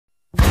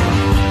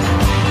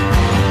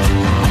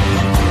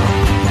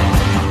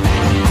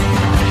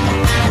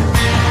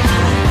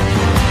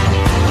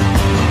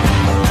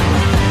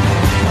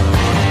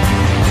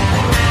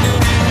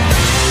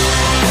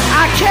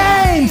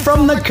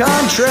the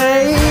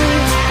country,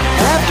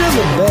 after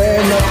the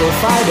bare knuckle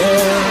fighter.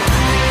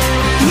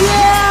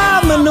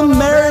 Yeah, I'm an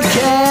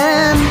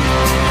American,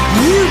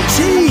 UT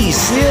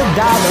Sid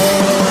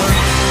Diver.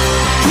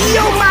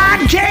 Your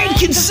mind can't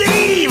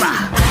conceive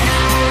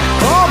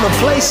all the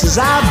places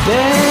I've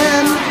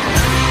been,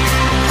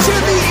 to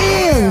the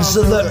ends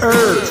of the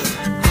earth,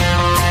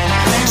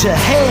 to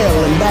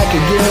hell and back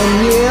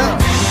again,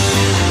 yeah.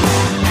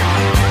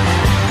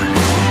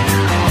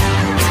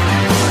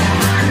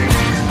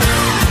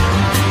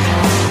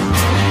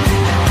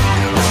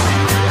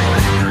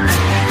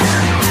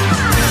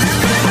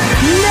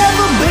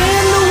 Never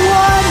been the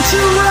one to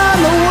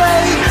run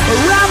away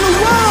around the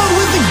world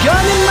with a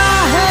gun in my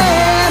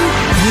hand.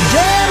 You're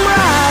damn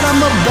right,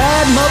 I'm a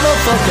bad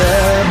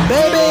motherfucker.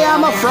 Baby,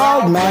 I'm a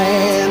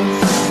frogman.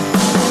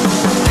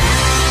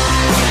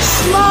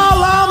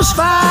 Small arms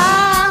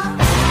fire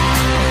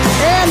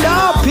and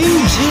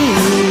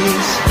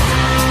RPGs,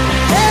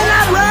 and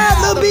I'd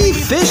rather be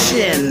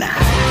fishing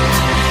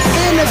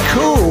in a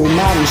cool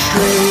mountain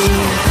stream.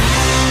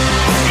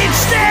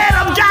 Instead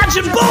I'm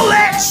dodging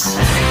bullets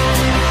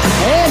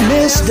and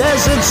this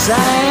desert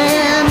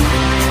sand.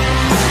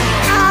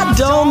 I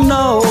don't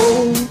know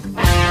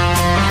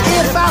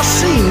if I'll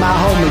see my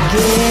home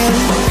again.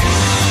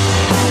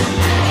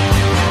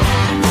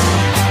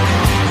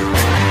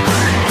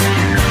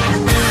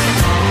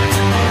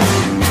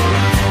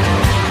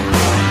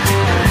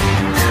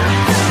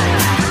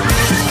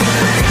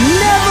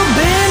 Never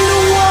been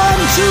the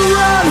one to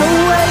run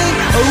away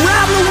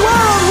around the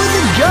world with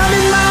a gun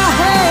in my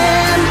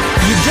hand.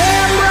 You're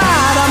damn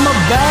right, I'm a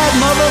bad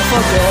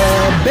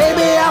motherfucker.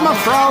 Baby, I'm a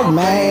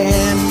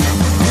frogman.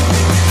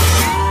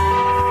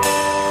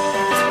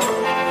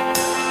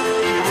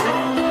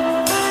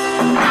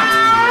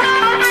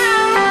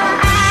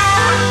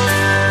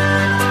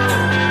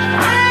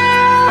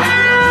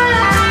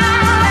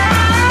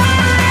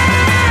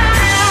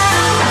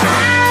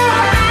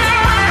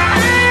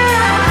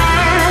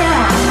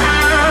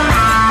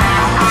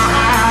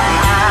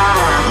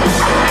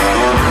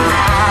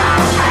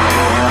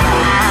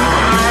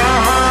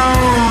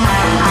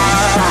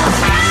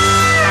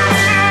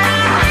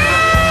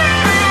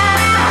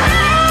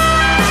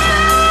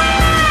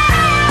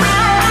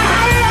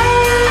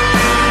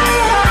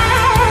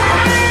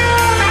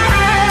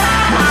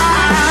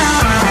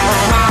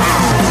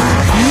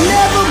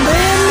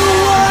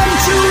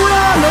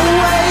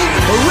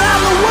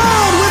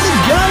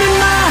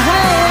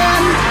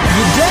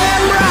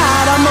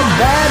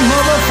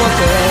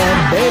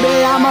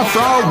 Baby, I'm a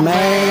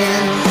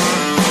frogman.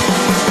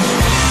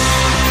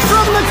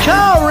 From the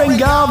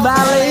Korengal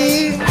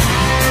Valley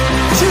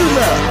to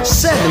the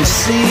 7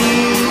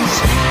 seas,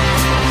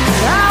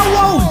 I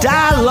won't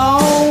die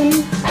alone.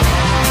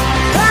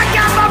 I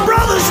got my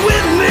brothers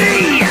with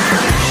me.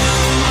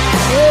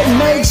 It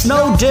makes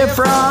no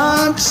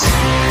difference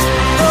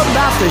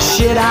about the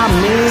shit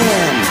I'm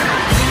in.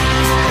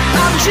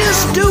 I'm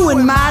just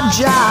doing my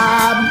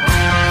job.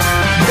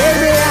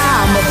 Baby,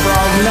 I'm a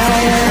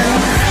frogman.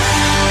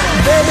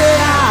 Baby,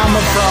 I'm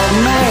a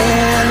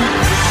frogman.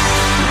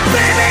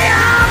 Baby,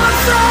 I'm a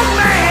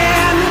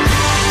frogman.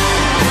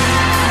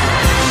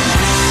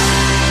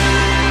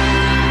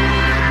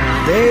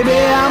 Baby,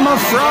 I'm a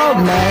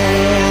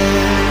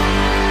frogman.